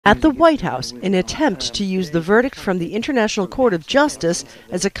at the White House in an attempt to use the verdict from the International Court of Justice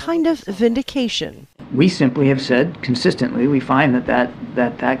as a kind of vindication. We simply have said consistently we find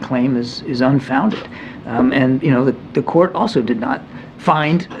that claim is unfounded. And the court also did not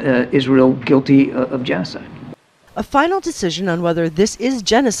find Israel guilty of genocide. A final decision on whether this is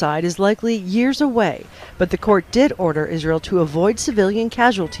genocide is likely years away, but the court did order Israel to avoid civilian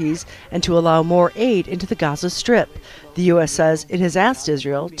casualties and to allow more aid into the Gaza Strip. The U.S. says it has asked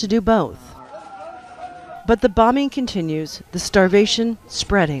Israel to do both. But the bombing continues, the starvation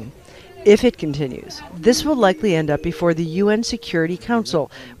spreading. If it continues, this will likely end up before the UN Security Council,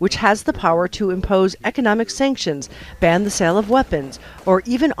 which has the power to impose economic sanctions, ban the sale of weapons, or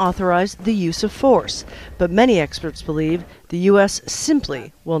even authorize the use of force. But many experts believe the U.S.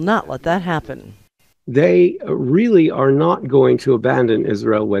 simply will not let that happen. They really are not going to abandon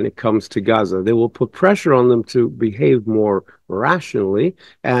Israel when it comes to Gaza. They will put pressure on them to behave more rationally,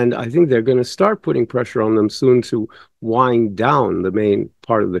 and I think they're going to start putting pressure on them soon to wind down the main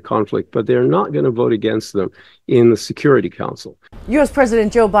part of the conflict, but they're not going to vote against them in the Security Council. U.S.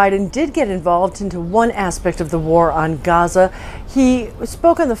 President Joe Biden did get involved into one aspect of the war on Gaza. He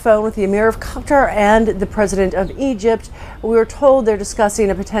spoke on the phone with the Emir of Qatar and the President of Egypt. We were told they're discussing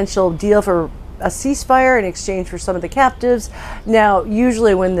a potential deal for a ceasefire in exchange for some of the captives. Now,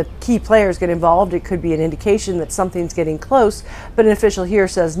 usually when the key players get involved, it could be an indication that something's getting close, but an official here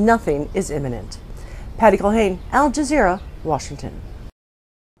says nothing is imminent. Patty Culhane, Al Jazeera, Washington.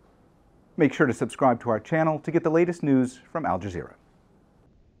 Make sure to subscribe to our channel to get the latest news from Al Jazeera.